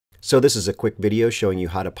So this is a quick video showing you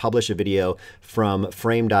how to publish a video from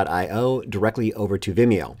frame.io directly over to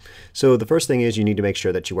Vimeo. So the first thing is you need to make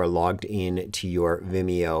sure that you are logged in to your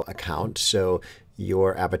Vimeo account. So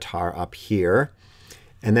your avatar up here,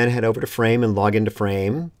 and then head over to Frame and log into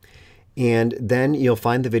Frame. And then you'll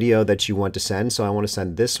find the video that you want to send. So I want to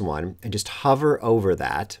send this one, and just hover over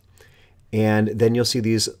that. And then you'll see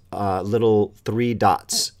these little 3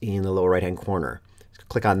 dots in the lower right-hand corner.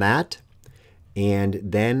 Click on that, and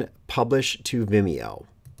then publish to Vimeo.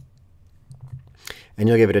 And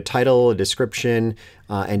you'll give it a title, a description,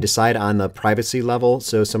 and decide on the privacy level.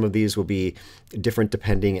 So some of these will be different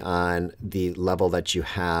depending on the level that you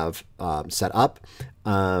have set up.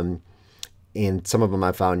 And some of them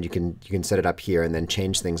I found you can set it up here and then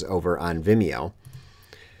change things over on Vimeo.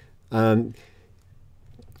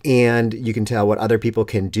 And you can tell what other people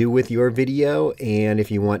can do with your video. And if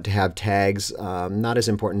you want to have tags, not as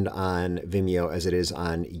important on Vimeo as it is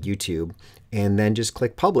on YouTube. And then just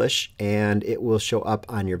click publish and it will show up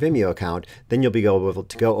on your Vimeo account. Then you'll be able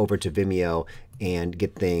to go over to Vimeo and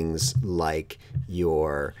get things like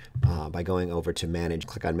your, by going over to manage,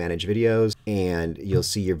 click on manage videos, and you'll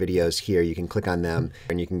see your videos here. You can click on them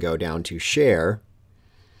and you can go down to share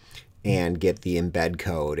and get the embed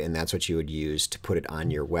code, and that's what you would use to put it on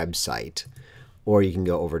your website. Or you can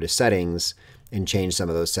go over to settings and change some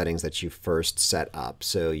of those settings that you first set up.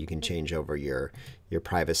 So you can change over your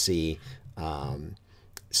privacy.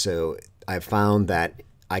 So I've found that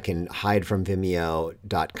I can hide from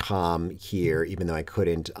Vimeo.com here, even though I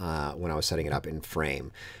couldn't when I was setting it up in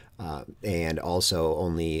Frame. And also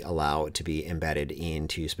only allow it to be embedded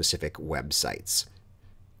into specific websites.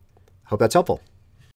 Hope that's helpful.